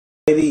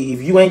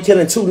If you ain't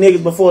killing 2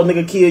 niggas before a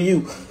nigga kill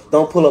you,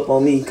 don't pull up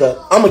on me, cause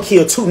I'ma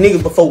kill 2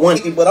 niggas before 1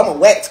 nigga, but I'ma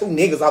whack 2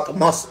 niggas out the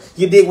muscle.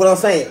 You dig what I'm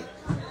saying?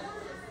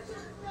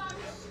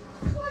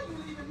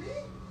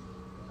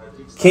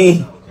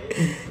 King.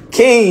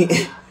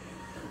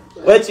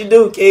 What you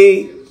do,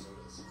 King?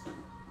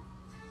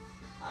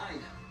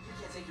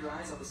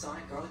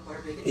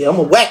 Yeah,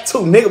 I'ma whack 2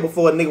 niggas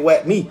before a nigga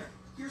whack me.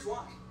 Here's why.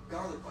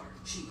 Garlic butter,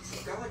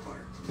 cheese, garlic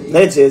butter.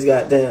 That just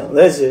goddamn.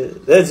 That's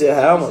just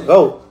how I'ma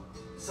go.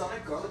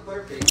 Sonic garlic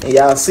butter bacon. And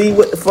y'all see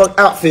what the fuck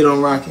outfit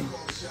I'm rocking.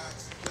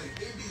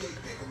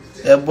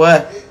 That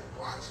boy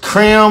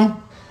Crim.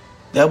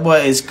 That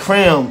boy is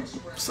Crim.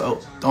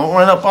 So don't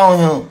run up on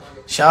him.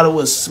 Shawty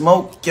will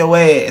smoke your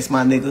ass,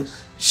 my nigga.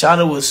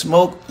 Shawty will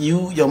smoke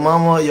you, your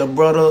mama, your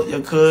brother,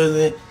 your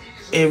cousin.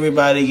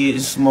 Everybody getting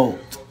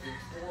smoked.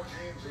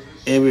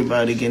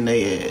 Everybody getting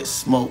their ass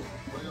smoked.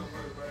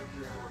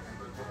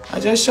 I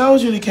just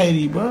showed you the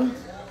KD, bro.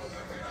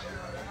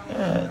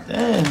 God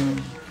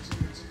damn.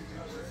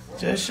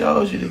 Just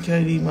showed you the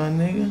KD, my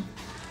nigga.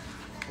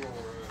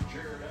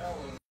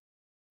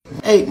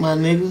 8, my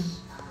nigga.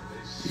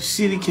 You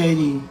see the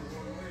KD.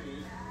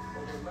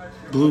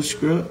 Blue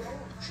script.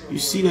 You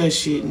see that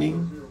shit,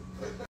 nigga.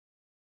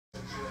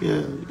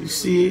 Yeah, you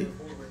see it.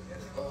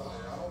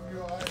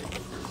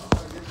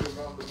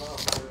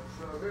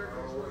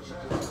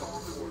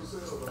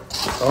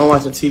 I'm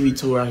watching TV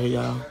too right here,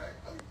 y'all.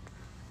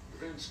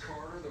 Vince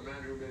Carter, the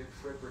man who made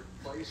Frederick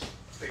Place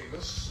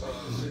famous,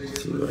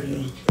 sitting right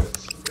here.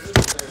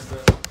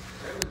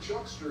 And the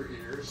Chuckster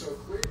here. So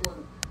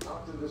Cleveland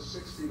out to the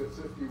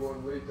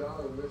 60-51 lead.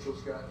 Donovan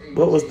Mitchell's got 8.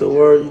 What was the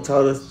word you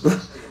taught us?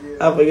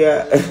 I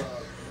forgot.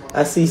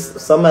 I see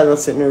somebody done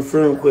sent me a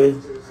friend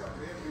request.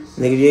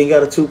 Nigga, you ain't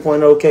got a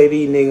 2.0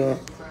 KD, nigga.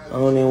 I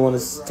don't even want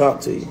to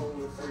talk to you.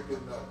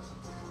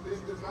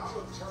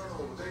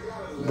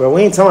 Bro,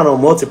 we ain't talking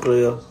about no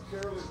multiplayer.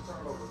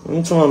 We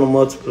ain't talking about no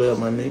multiplayer,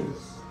 my nigga.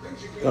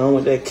 Going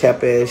with that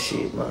cap ass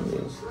shit, my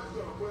nigga.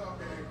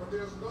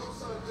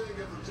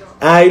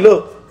 Alright,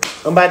 look.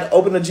 I'm about to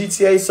open the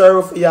GTA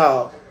server for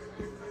y'all.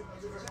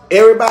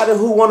 Everybody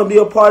who want to be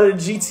a part of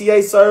the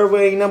GTA server,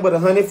 ain't nothing but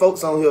 100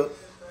 folks on here.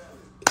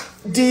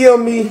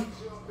 DM me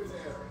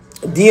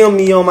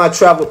on my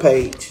travel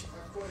page.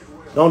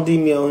 Don't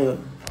DM me on here.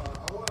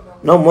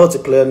 No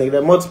multiplayer, nigga.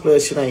 That multiplayer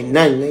shit ain't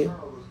nothing, nigga.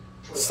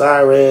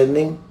 Sorry, ass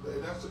nigga.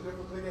 That's a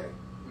different thing.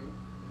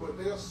 But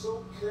they're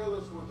so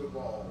careless with the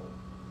ball.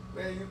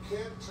 Man, you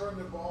can't turn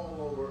the ball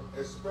over,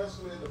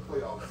 especially in the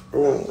playoffs.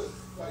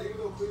 Like, even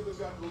though Cleveland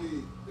got the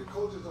lead, the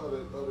coaches of the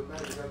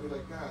Magic have to be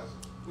like, guys,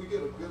 we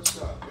get a good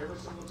shot every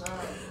single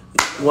time.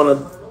 Want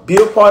to be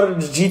a part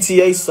of the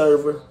GTA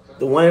server,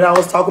 the one that I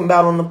was talking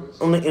about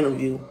on the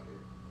interview.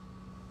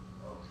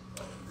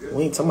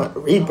 We ain't talking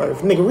about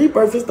Rebirth. Nigga,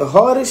 Rebirth is the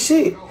hardest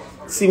shit.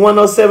 See,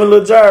 107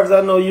 little Jarvis,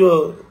 I know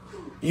you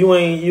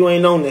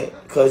ain't on that.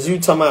 Cause you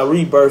talking about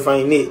Rebirth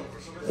ain't it.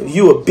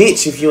 You a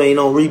bitch if you ain't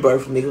on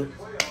Rebirth, nigga.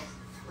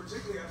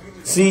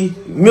 See,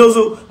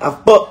 Mizzle, I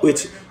fuck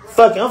with you.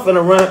 Fuck it, I'm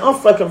finna run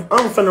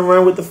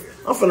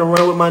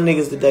with my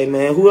niggas today,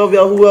 man. Whoever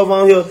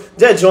on here,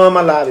 just join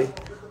my lobby.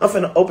 I'm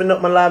finna open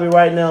up my lobby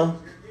right now.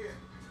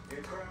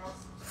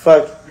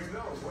 Fuck it.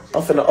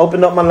 I'm finna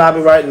open up my lobby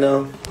right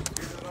now.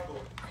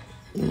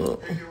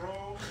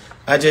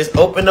 I just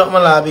opened up my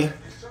lobby.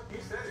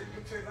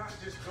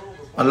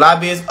 My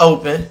lobby is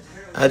open.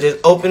 I just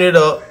opened it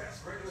up.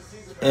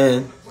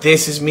 And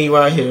this is me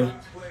right here.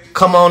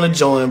 Come on and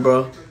join,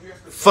 bro.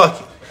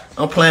 Fuck it.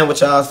 I'm playing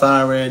with y'all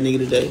sorry ass nigga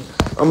today.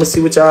 I'm gonna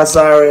see what y'all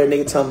sorry ass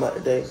nigga talking about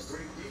today.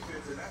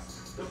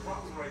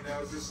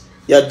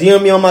 Y'all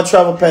DM me on my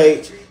travel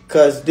page.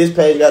 Cause this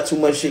page got too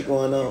much shit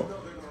going on.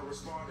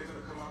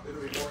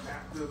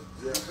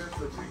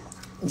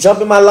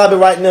 Jump in my lobby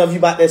right now if you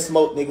about that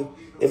smoke, nigga.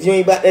 If you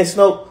ain't about that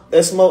smoke,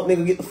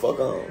 nigga, get the fuck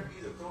on.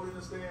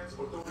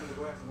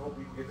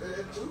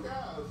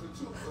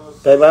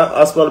 Baby,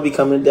 I'm supposed to be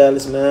coming to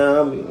Dallas,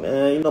 man.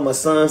 Man, you know my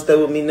son stay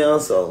with me now,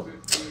 so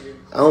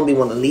I don't be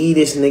want to leave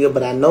this nigga,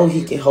 but I know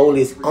he can hold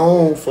his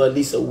own for at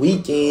least a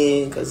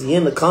weekend, because he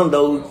in the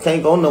condo,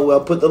 can't go nowhere.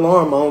 Put the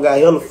alarm on, got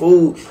hella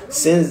food,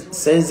 sends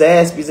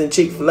Zaxby's and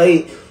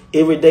Chick-fil-A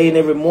every day and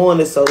every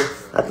morning, so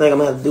I think I'm going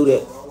to have to do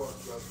that.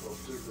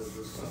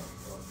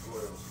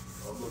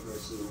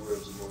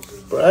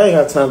 Bro, I ain't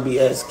got time to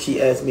keep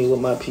asking me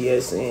with my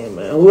PSN,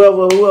 man.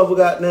 Whoever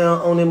got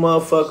down on that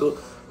motherfucker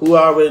who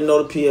already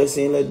know the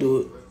PSN, let's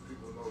do it.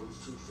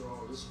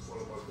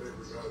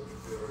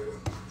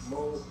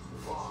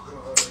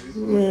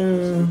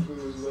 Man,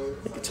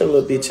 get your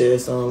little bitch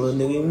ass on, little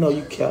nigga. You know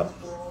you cap.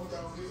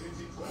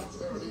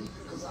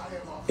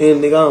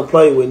 And nigga, I don't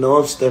play with no.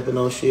 I'm stepping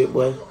on shit,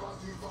 boy.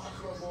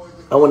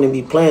 I wouldn't even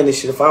be playing this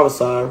shit if I was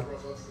sorry.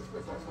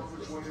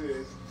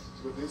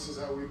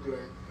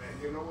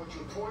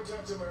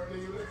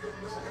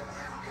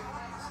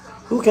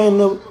 Who can't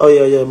never? Oh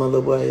yeah, my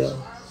little boy, yeah.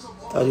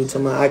 Thought you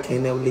talking about I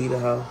can't never leave the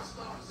house.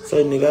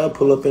 Say nigga, I'll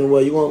pull up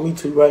anywhere you want me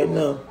to right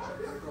now.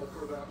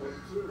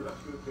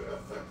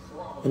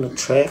 in the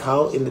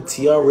Trackhawk, in the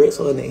TRX,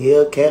 or in the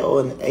Hellcat,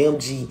 or in the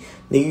AMG,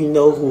 nigga, you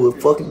know who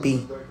it fucking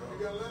be.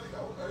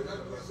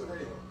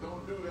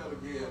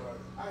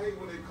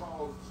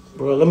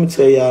 Bro, let me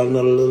tell y'all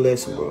another little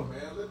lesson, bro.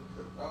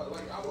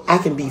 I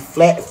can be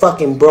flat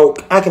fucking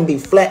broke. I can be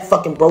flat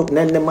fucking broke,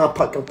 nothing in my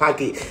fucking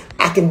pocket.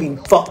 I can be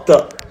fucked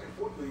up.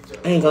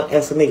 I ain't gonna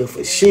ask a nigga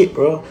for shit,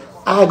 bro.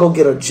 I go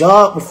get a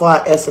job before I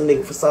ask a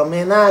nigga for something,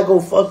 man. I go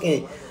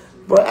fucking,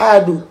 bro,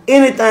 I do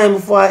anything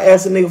before I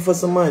ask a nigga for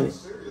some money.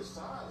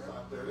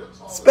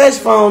 Especially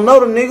if I don't know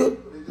the nigga.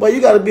 Boy,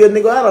 you gotta be a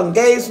nigga I done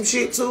gave some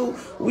shit to.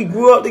 We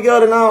grew up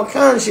together and all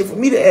kind of shit for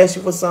me to ask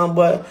you for something,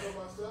 boy.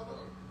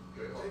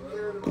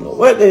 You know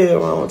what the hell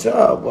wrong with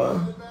y'all, boy?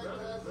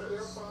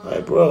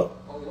 Like, bro,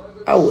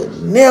 I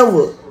would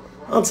never.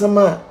 I'm talking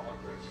about,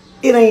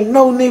 it ain't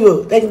no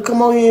nigga that can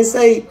come on here and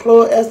say,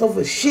 plug, ask them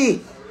for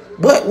shit.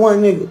 But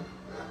one nigga.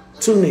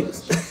 Two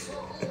niggas.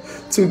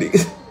 Two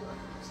niggas.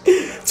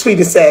 Tweet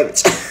the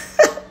Savage.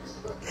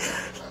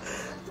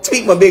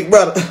 Tweet my big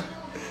brother.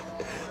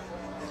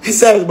 He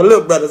Savage my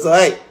little brother, so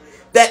hey,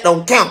 that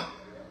don't count.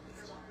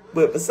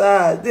 But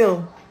besides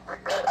them,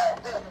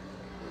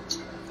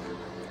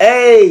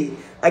 hey,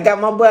 I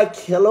got my boy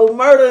Kilo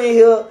Murder in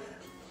here.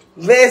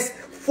 Let's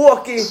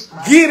fucking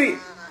get it.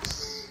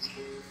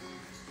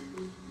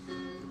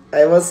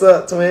 Hey, what's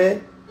up,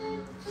 twin?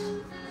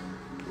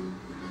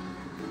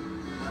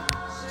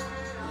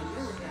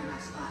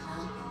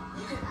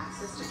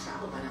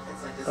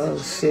 Oh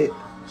shit.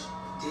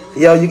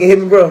 Yo, you can hit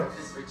me, bro.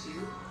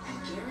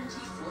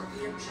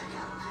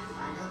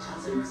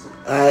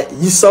 Alright,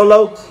 you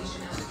solo?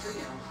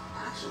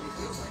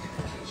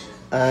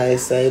 Alright,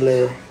 say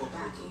less.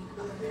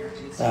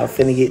 I'm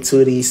finna get two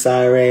of these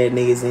sorry ass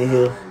niggas in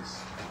here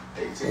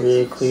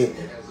real quick.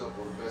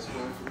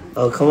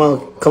 Oh, come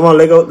on. Come on,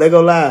 let go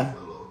live.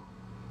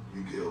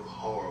 You give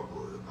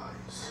horrible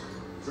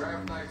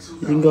advice.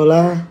 You can go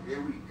live?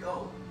 Here we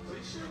go.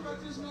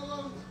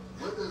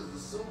 What does the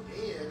suit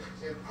end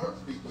and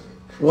perk begin?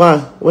 Why?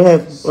 What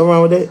happened? What's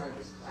wrong with that?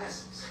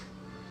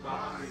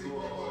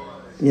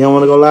 You don't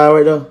want to go live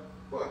right now?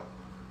 What?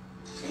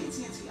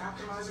 AT&T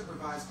Optimizer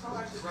provides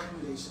proactive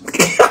recommendations.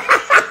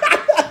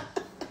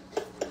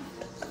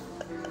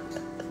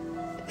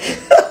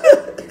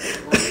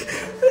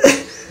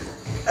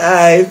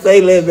 Alright,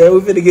 say less, man. We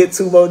finna get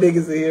two more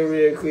niggas in here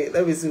real quick.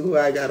 Let me see who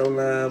I got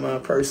online, my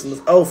personal.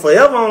 Oh,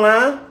 Forever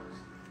online?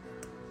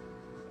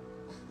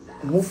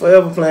 Who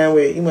Forever playing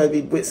with? You might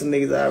be with some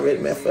niggas already,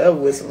 man. Forever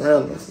with some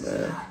randoms,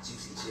 man.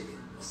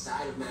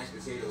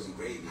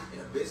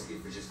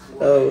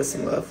 Oh, what's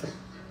some other?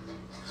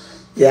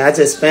 Yeah, I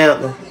just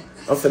spammed them.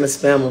 I'm finna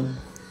spam them.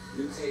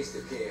 New taste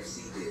of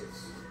KFC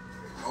dips.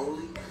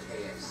 Only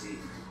KFC.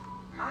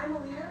 I'm a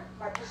leader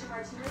by pushing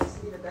my teammates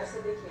to be the best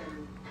that they can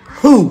be.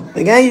 Who?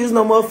 Nigga, I ain't using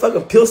no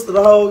motherfucking pistol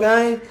the whole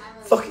game.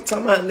 Fuck you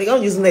talking about, nigga.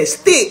 I'm using that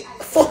stick.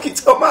 Fuck you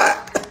talking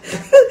about.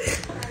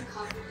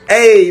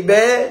 Hey,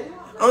 man.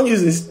 I'm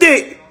using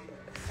stick.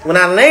 When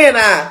I land,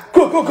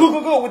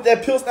 go with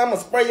that pistol, I'ma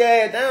spray your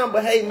ass down.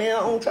 But hey, man,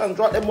 I don't try to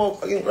drop that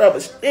motherfucking grab a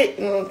stick.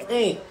 You know what I'm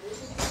saying?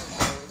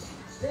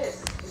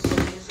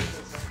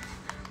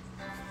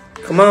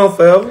 Come on,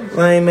 Forever.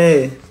 Lame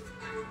man.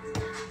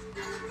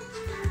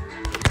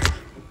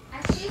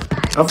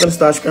 I'm finna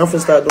start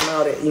doing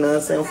all that. You know what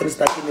I'm saying? I'm finna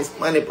start getting this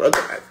money, bro.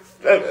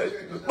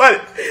 Money.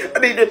 I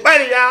need this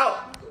money,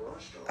 y'all.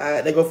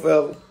 Alright, they go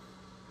Forever.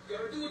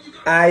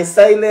 Alright,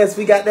 say less.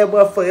 We got that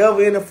boy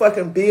Forever in the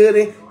fucking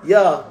building.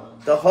 Yeah,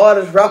 the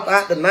hardest rapper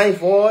out the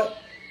ninth ward.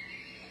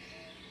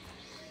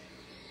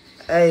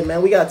 Hey,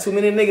 man, we got too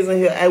many niggas in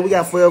here. Hey, we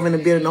got Forever in the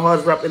building, the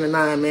hardest rapper in the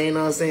nine, man. You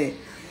know what I'm saying?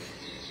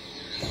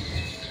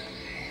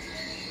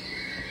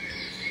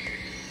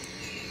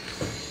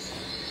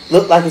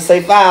 Look like you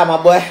say 5,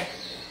 my boy.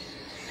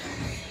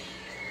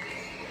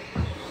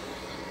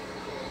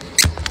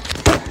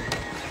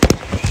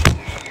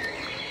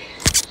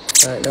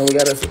 Alright, now we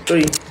got us a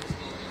 3.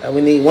 And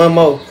we need one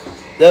more.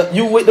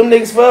 You with them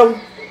niggas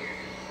Forever?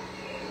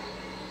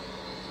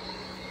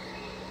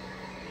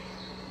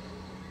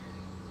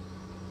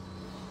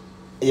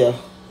 Yeah.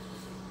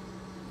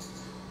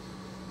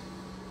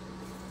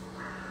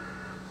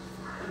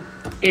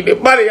 Need the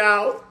money,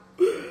 y'all.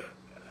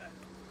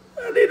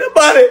 I need the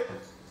money.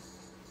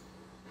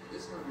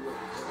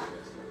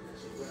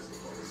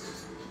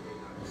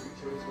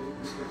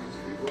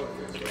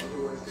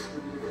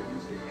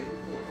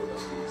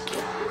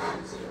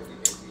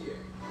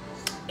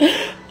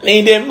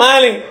 Need that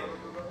money.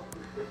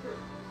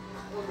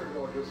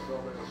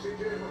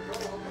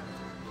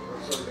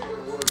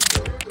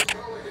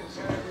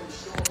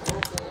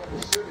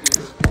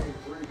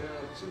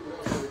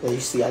 Well, you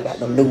see, I got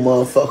them new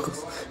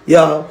motherfuckers.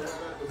 Yo,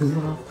 new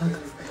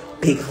motherfuckers.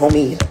 Big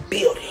homie in the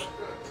building.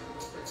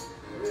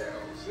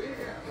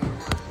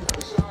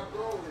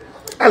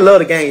 I love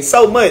the game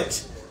so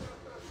much.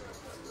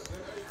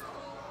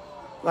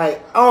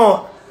 Like,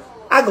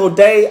 I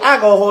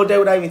go a whole day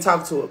without even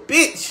talking to a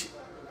bitch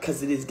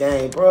because of this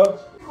game, bro.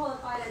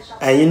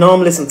 Hey, you know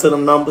I'm listening to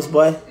them numbers,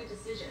 boy.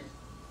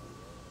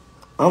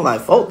 I'm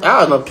like,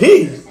 4,000 a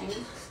piece.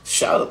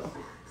 Shout out.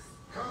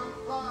 Come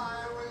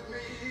fly with me,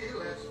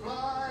 let's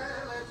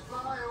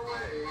fly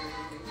away.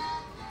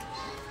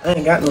 I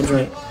ain't got no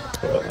drink.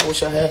 I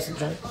wish I had some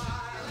drink.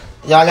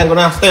 Y'all gotta go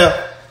downstairs.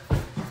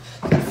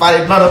 Fire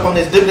they blood up on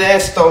this dirty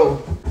ass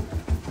stove.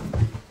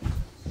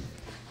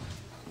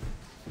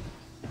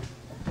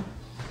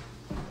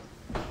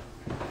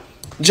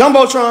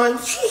 Jumbotron.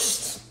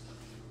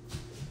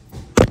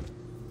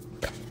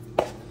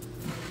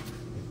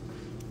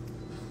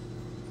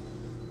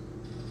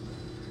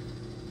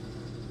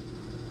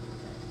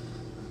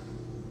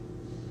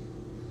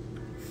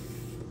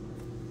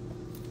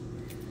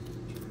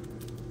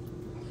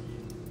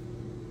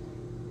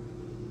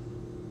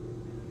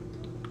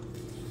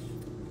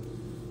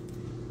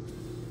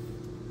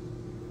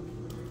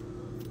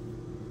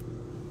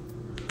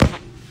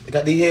 I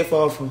got these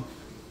headphones from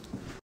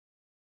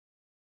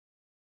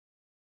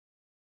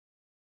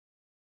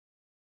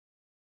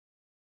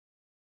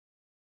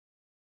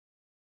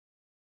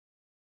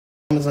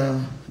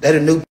Amazon. That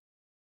a new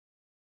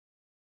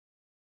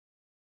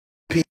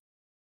P.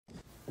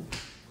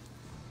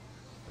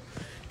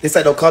 This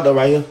ain't no color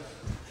right here.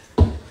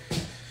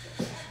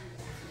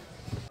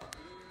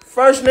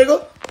 First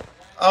nigga.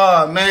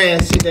 Oh man,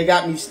 shit, they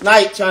got me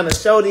sniped trying to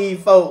show these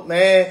folk,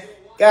 man.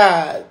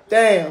 God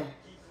damn.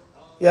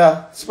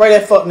 Yeah, spray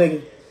that fuck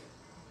nigga.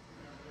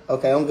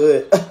 Okay, I'm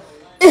good.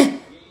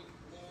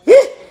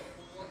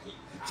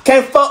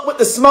 Can't fuck with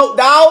the smoke,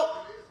 dog.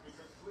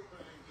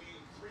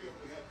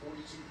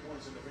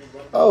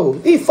 Oh,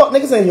 these fuck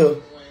niggas in here.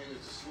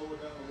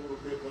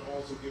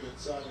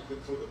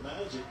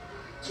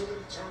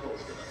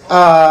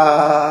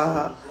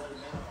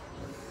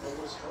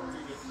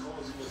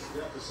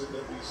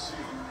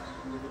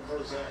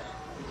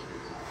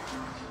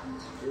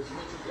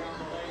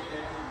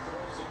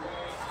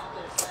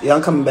 Yeah,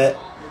 I'm coming back.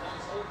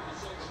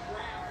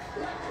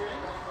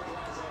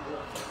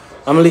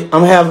 I'm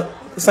gonna have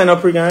this ain't no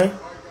pregame.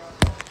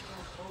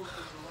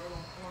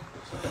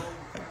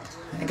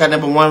 I got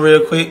number one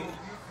real quick.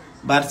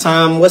 By the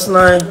time what's the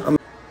name?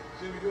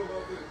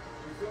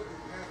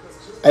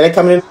 Hey, they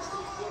coming in.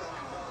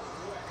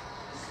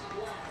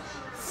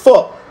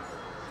 Fuck.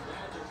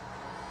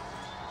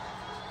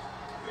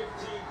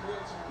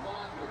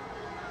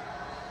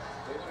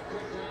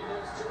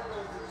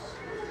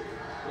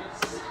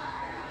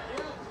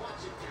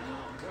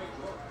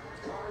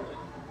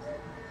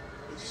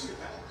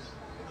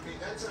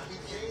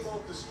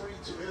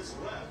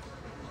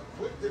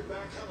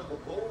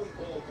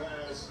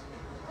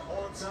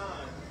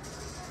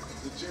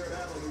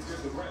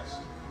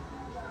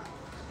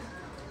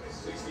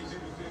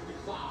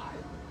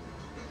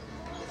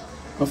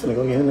 I'm finna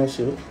go get in that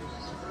shit.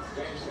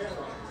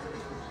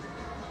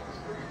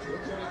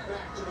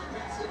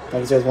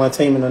 Like just one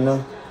team in there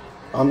now.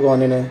 I'm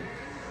going in there.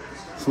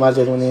 Somebody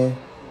just went in.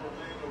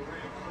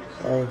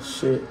 Oh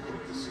shit.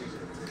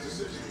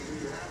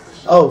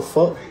 Oh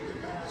fuck.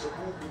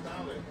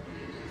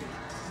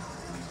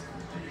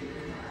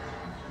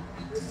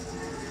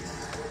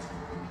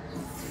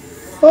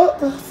 What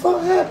the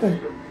fuck happened?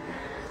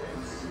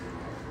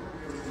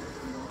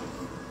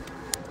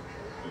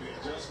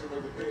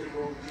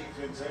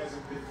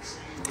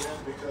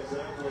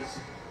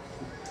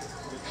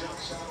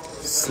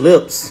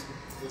 Slips.